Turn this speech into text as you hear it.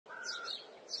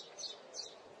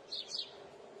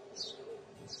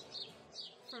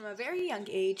From a very young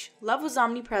age, love was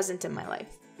omnipresent in my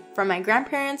life. From my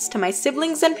grandparents to my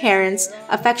siblings and parents,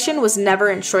 affection was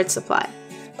never in short supply.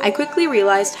 I quickly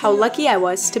realized how lucky I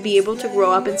was to be able to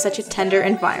grow up in such a tender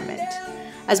environment.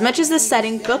 As much as this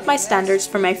setting built my standards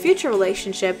for my future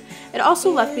relationship, it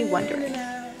also left me wondering.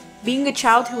 Being a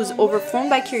child who was overflown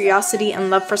by curiosity and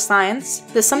love for science,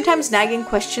 the sometimes nagging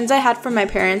questions I had from my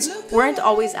parents weren't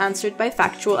always answered by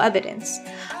factual evidence.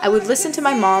 I would listen to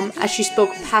my mom as she spoke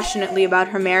passionately about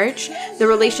her marriage, the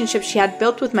relationship she had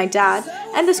built with my dad,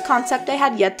 and this concept I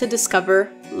had yet to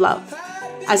discover, love.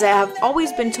 As I have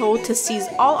always been told to seize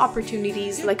all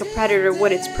opportunities like a predator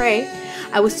would its prey,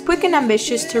 I was quick and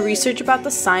ambitious to research about the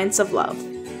science of love.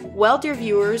 Well, dear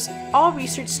viewers, all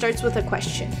research starts with a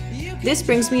question. This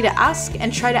brings me to ask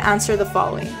and try to answer the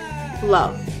following.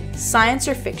 Love, science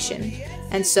or fiction?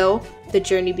 And so, the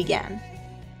journey began.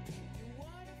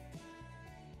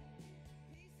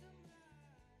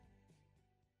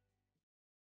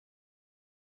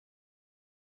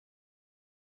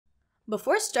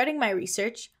 Before starting my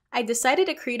research, I decided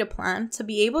to create a plan to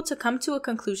be able to come to a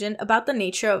conclusion about the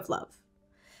nature of love.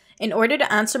 In order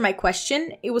to answer my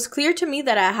question, it was clear to me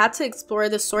that I had to explore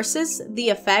the sources, the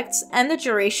effects, and the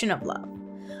duration of love.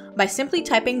 By simply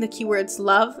typing the keywords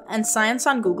love and science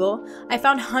on Google, I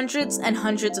found hundreds and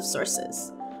hundreds of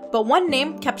sources. But one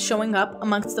name kept showing up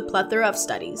amongst the plethora of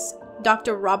studies: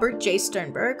 Dr. Robert J.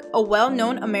 Sterberg, a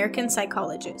well-known American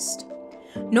psychologist.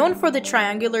 Known for the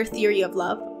triangular theory of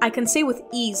love, I can say with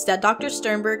ease that Dr.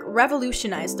 Sterberg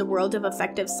revolutionized the world of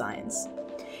affective science.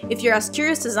 If you're as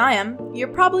curious as I am, you're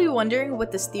probably wondering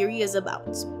what this theory is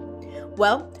about.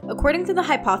 Well, according to the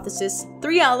hypothesis,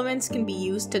 3 elements can be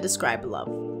used to describe love.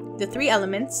 The 3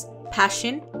 elements,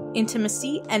 passion,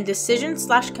 intimacy, and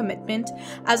decision/commitment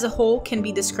as a whole can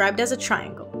be described as a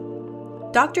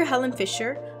triangle. Dr. Helen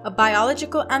Fisher, a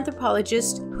biological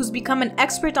anthropologist who's become an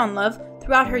expert on love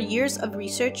throughout her years of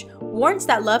research, warns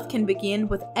that love can begin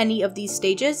with any of these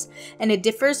stages, and it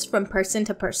differs from person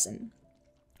to person.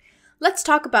 Let's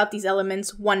talk about these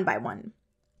elements one by one.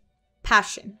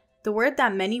 Passion, the word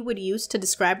that many would use to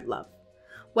describe love.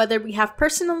 Whether we have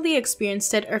personally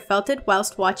experienced it or felt it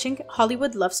whilst watching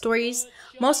Hollywood love stories,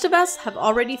 most of us have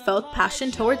already felt passion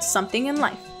towards something in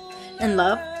life. In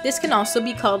love, this can also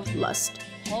be called lust.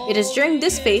 It is during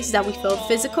this phase that we feel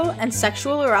physical and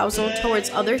sexual arousal towards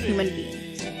other human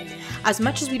beings. As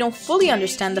much as we don't fully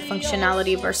understand the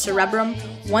functionality of our cerebrum,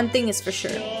 one thing is for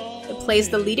sure. It plays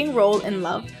the leading role in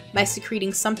love by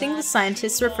secreting something the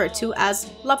scientists refer to as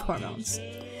love hormones.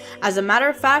 As a matter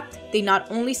of fact, they not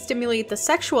only stimulate the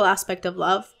sexual aspect of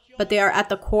love, but they are at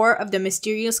the core of the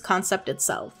mysterious concept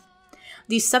itself.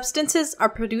 These substances are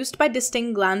produced by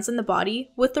distinct glands in the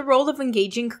body with the role of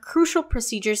engaging crucial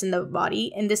procedures in the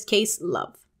body, in this case,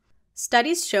 love.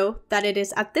 Studies show that it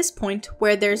is at this point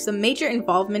where there's the major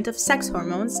involvement of sex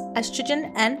hormones,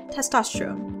 estrogen and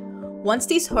testosterone. Once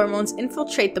these hormones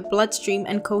infiltrate the bloodstream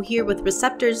and cohere with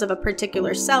receptors of a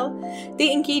particular cell,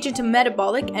 they engage into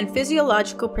metabolic and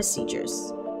physiological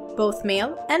procedures. Both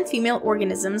male and female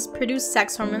organisms produce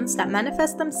sex hormones that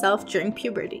manifest themselves during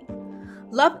puberty.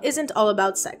 Love isn't all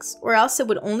about sex, or else it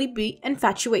would only be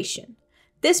infatuation.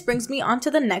 This brings me on to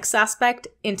the next aspect,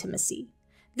 intimacy.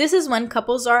 This is when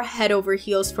couples are head over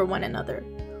heels for one another.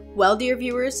 Well, dear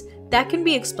viewers, that can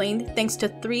be explained thanks to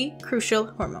 3 crucial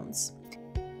hormones: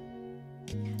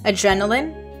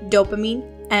 adrenaline, dopamine,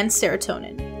 and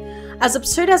serotonin. As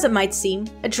absurd as it might seem,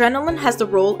 adrenaline has the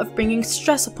role of bringing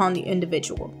stress upon the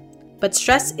individual. But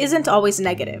stress isn't always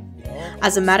negative.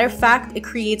 As a matter of fact, it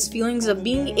creates feelings of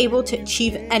being able to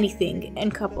achieve anything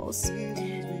in couples.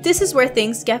 This is where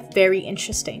things get very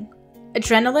interesting.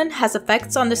 Adrenaline has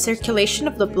effects on the circulation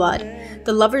of the blood,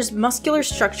 the lover's muscular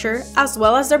structure, as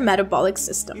well as their metabolic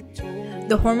system.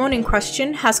 The hormone in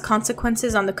question has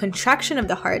consequences on the contraction of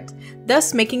the heart,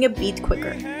 thus making it beat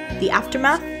quicker. The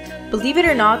aftermath? Believe it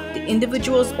or not, the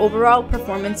individual's overall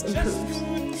performance improves.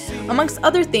 Amongst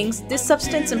other things, this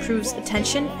substance improves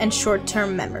attention and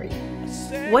short-term memory.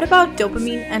 What about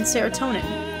dopamine and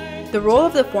serotonin? The role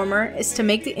of the former is to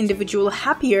make the individual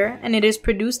happier, and it is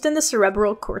produced in the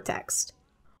cerebral cortex.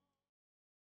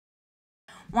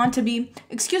 Want to be,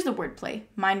 excuse the wordplay,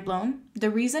 mind blown? The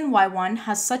reason why one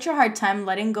has such a hard time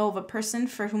letting go of a person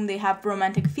for whom they have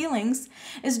romantic feelings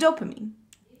is dopamine.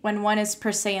 When one is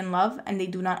per se in love and they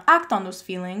do not act on those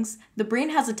feelings, the brain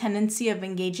has a tendency of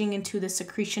engaging into the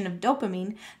secretion of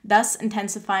dopamine, thus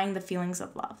intensifying the feelings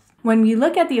of love. When we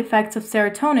look at the effects of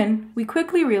serotonin, we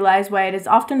quickly realize why it is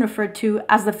often referred to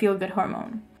as the feel-good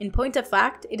hormone. In point of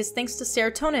fact, it is thanks to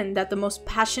serotonin that the most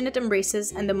passionate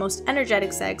embraces and the most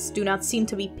energetic sex do not seem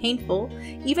to be painful,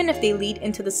 even if they lead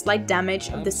into the slight damage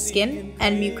of the skin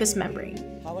and mucous membrane.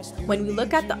 When we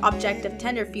look at the object of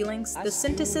tender feelings, the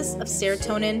synthesis of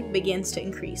serotonin begins to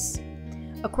increase.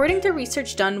 According to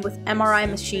research done with MRI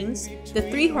machines, the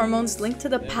 3 hormones linked to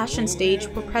the passion stage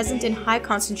were present in high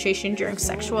concentration during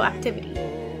sexual activity.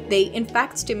 They, in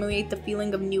fact, stimulate the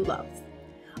feeling of new love.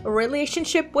 A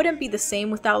relationship wouldn't be the same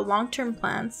without long-term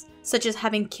plans, such as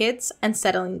having kids and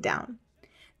settling down.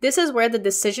 This is where the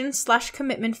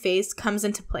decision/commitment phase comes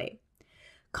into play.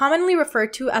 Commonly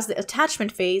referred to as the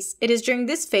attachment phase, it is during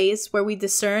this phase where we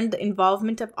discern the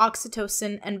involvement of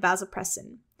oxytocin and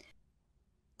vasopressin.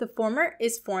 The former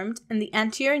is formed in the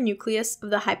anterior nucleus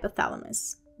of the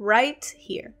hypothalamus, right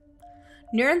here.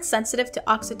 Neurons sensitive to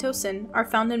oxytocin are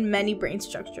found in many brain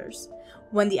structures.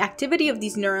 When the activity of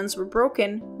these neurons were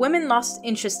broken, women lost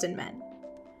interest in men.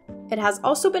 It has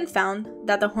also been found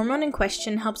that the hormone in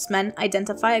question helps men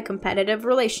identify a competitive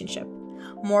relationship.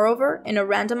 Moreover, in a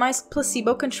randomized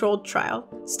placebo-controlled trial,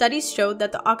 studies showed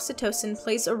that the oxytocin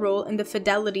plays a role in the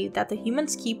fidelity that the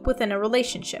humans keep within a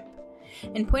relationship.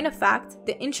 In point of fact,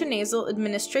 the intranasal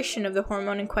administration of the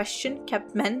hormone in question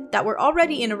kept men that were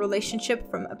already in a relationship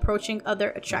from approaching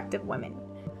other attractive women.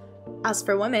 As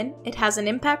for women, it has an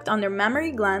impact on their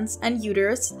mammary glands and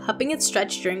uterus, helping it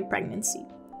stretch during pregnancy.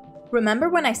 Remember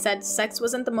when I said sex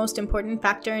wasn't the most important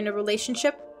factor in a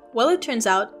relationship? Well, it turns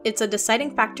out it's a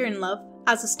deciding factor in love,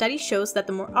 as a study shows that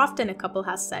the more often a couple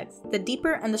has sex, the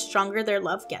deeper and the stronger their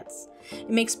love gets.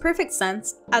 It makes perfect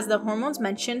sense, as the hormones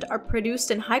mentioned are produced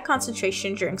in high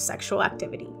concentration during sexual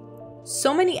activity.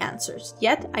 So many answers,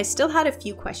 yet I still had a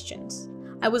few questions.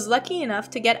 I was lucky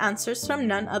enough to get answers from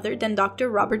none other than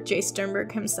Dr. Robert J.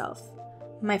 Sterberg himself.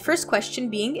 My first question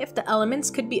being if the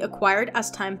elements could be acquired as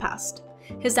time passed.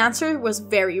 His answer was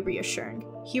very reassuring.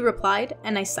 He replied,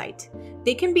 and I cite,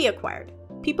 "They can be acquired.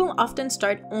 People often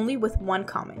start only with one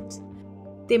comment.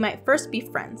 They might first be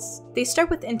friends. They start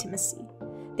with intimacy.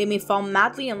 They may fall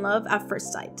madly in love at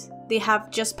first sight. They have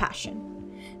just passion.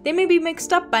 They may be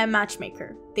mixed up by a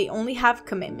matchmaker. They only have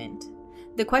commitment.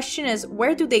 The question is,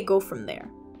 where do they go from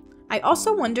there?" I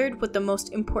also wondered what the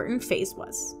most important phase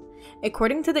was.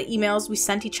 According to the emails we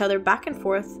sent each other back and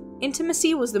forth,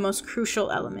 intimacy was the most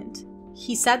crucial element.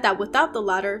 He said that without the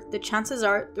latter, the chances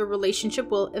are the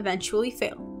relationship will eventually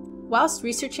fail. Whilst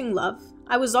researching love,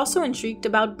 I was also intrigued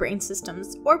about brain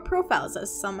systems, or profiles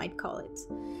as some might call it.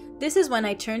 This is when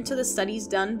I turned to the studies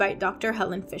done by Dr.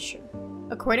 Helen Fisher.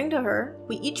 According to her,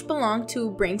 we each belong to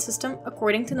a brain system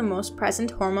according to the most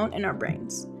present hormone in our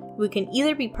brains. We can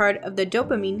either be part of the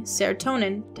dopamine,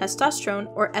 serotonin,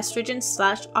 testosterone, or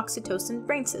estrogen/oxytocin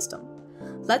brain system.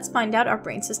 Let's find out our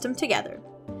brain system together.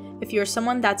 If you're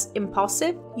someone that's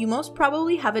impulsive, you most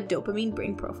probably have a dopamine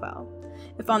brain profile.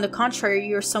 If on the contrary,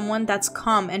 you're someone that's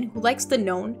calm and who likes the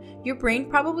known, your brain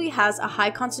probably has a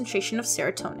high concentration of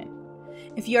serotonin.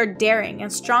 If you are daring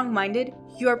and strong-minded,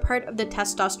 you are part of the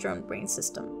testosterone brain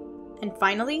system. And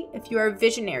finally, if you are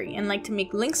visionary and like to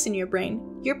make links in your brain,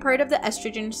 you're part of the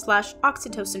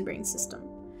estrogen/oxytocin brain system.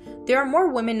 There are more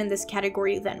women in this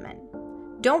category than men.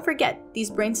 Don't forget,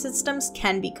 these brain systems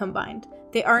can be combined.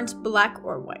 They aren't black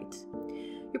or white.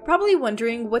 You're probably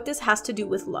wondering what this has to do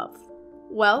with love.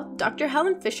 Well, Dr.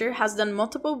 Helen Fisher has done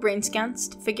multiple brain scans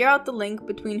to figure out the link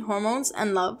between hormones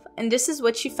and love, and this is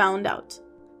what she found out.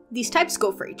 These types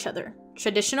go for each other.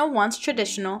 Traditional wants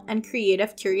traditional, and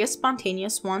creative, curious,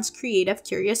 spontaneous wants creative,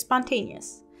 curious,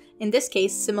 spontaneous. In this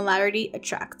case, similarity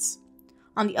attracts.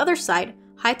 On the other side,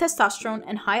 high testosterone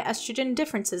and high estrogen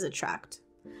differences attract.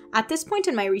 At this point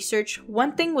in my research,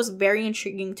 one thing was very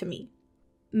intriguing to me.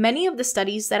 Many of the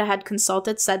studies that I had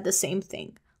consulted said the same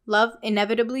thing. Love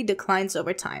inevitably declines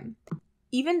over time.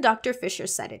 Even Dr. Fisher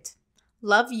said it.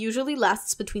 Love usually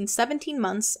lasts between 17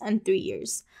 months and 3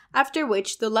 years, after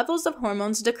which the levels of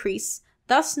hormones decrease,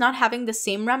 thus not having the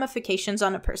same ramifications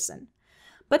on a person.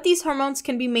 But these hormones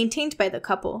can be maintained by the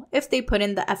couple if they put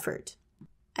in the effort.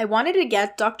 I wanted to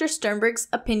get Dr. Sternberg's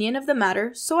opinion of the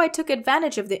matter, so I took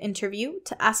advantage of the interview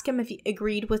to ask him if he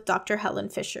agreed with Dr. Helen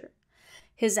Fisher.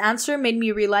 His answer made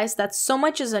me realize that so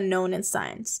much is unknown in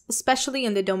science, especially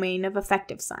in the domain of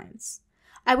affective science.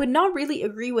 I would not really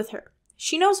agree with her.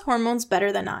 She knows hormones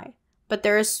better than I, but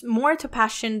there is more to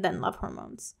passion than love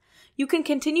hormones. You can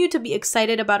continue to be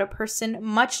excited about a person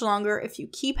much longer if you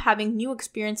keep having new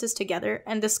experiences together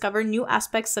and discover new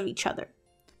aspects of each other.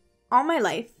 All my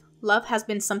life, love has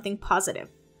been something positive.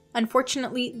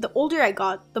 Unfortunately, the older I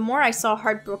got, the more I saw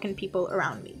heartbroken people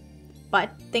around me. But,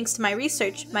 thanks to my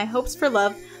research, my hopes for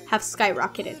love have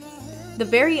skyrocketed. The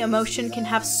very emotion can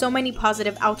have so many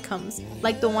positive outcomes,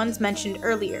 like the ones mentioned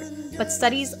earlier, but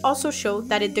studies also show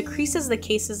that it decreases the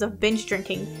cases of binge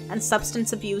drinking and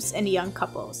substance abuse in young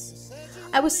couples.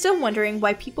 I was still wondering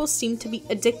why people seem to be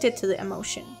addicted to the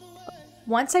emotion.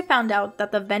 Once I found out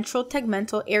that the ventral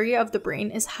tegmental area of the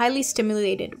brain is highly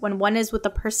stimulated when one is with the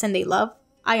person they love,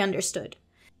 I understood.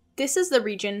 This is the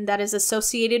region that is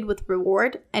associated with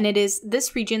reward, and it is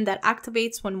this region that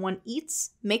activates when one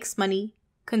eats, makes money,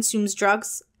 consumes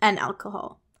drugs, and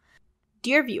alcohol.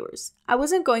 Dear viewers, I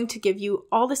wasn't going to give you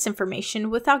all this information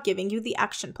without giving you the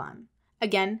action plan.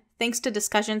 Again, thanks to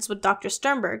discussions with Dr.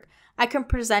 Sterberg, I can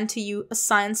present to you a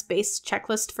science-based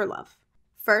checklist for love.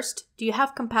 First, do you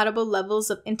have compatible levels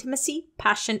of intimacy,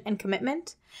 passion, and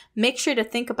commitment? Make sure to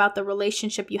think about the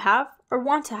relationship you have or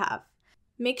want to have.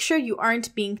 Make sure you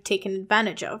aren't being taken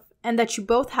advantage of, and that you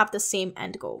both have the same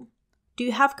end goal. Do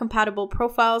you have compatible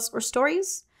profiles or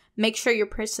stories? Make sure your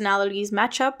personalities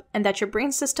match up and that your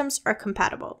brain systems are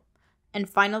compatible. And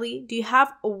finally, do you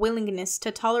have a willingness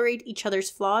to tolerate each other's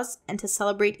flaws and to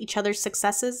celebrate each other's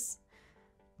successes?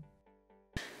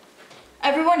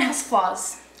 Everyone has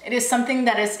flaws. It is something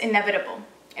that is inevitable.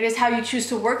 It is how you choose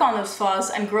to work on those flaws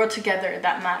and grow together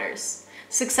that matters.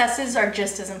 Successes are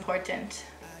just as important.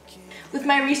 With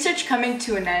my research coming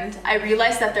to an end, I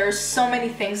realized that there are so many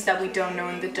things that we don't know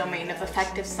in the domain of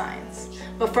affective science.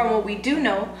 But from what we do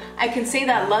know, I can say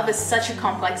that love is such a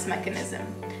complex mechanism.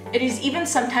 It is even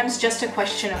sometimes just a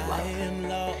question of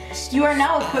love. You are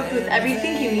now equipped with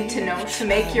everything you need to know to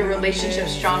make your relationship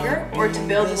stronger or to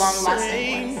build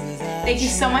long-lasting ones. Thank you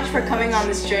so much for coming on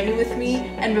this journey with me,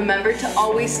 and remember to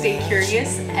always stay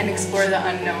curious and explore the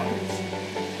unknown.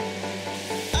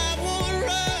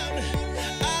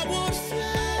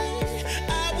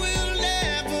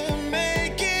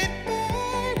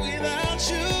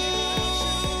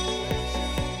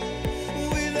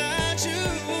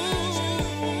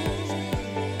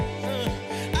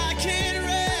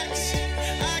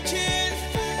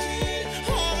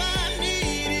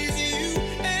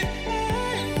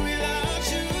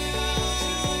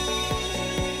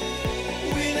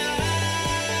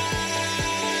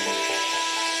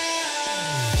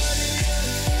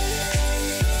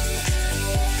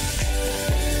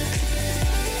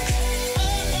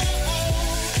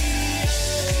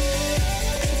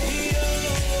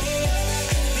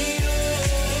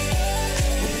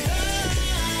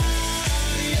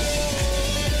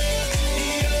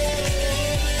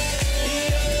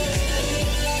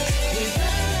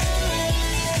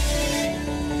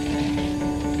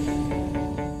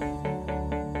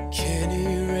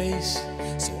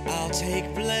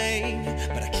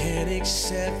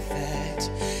 Accept that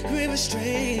we were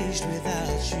estranged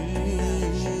without you,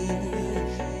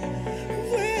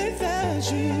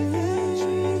 without you.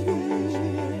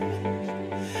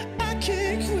 I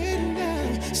can't quit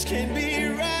now, this can't be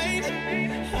right.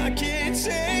 I can't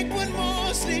take one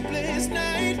more sleepless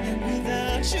night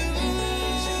without you,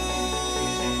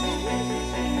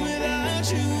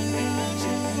 without you.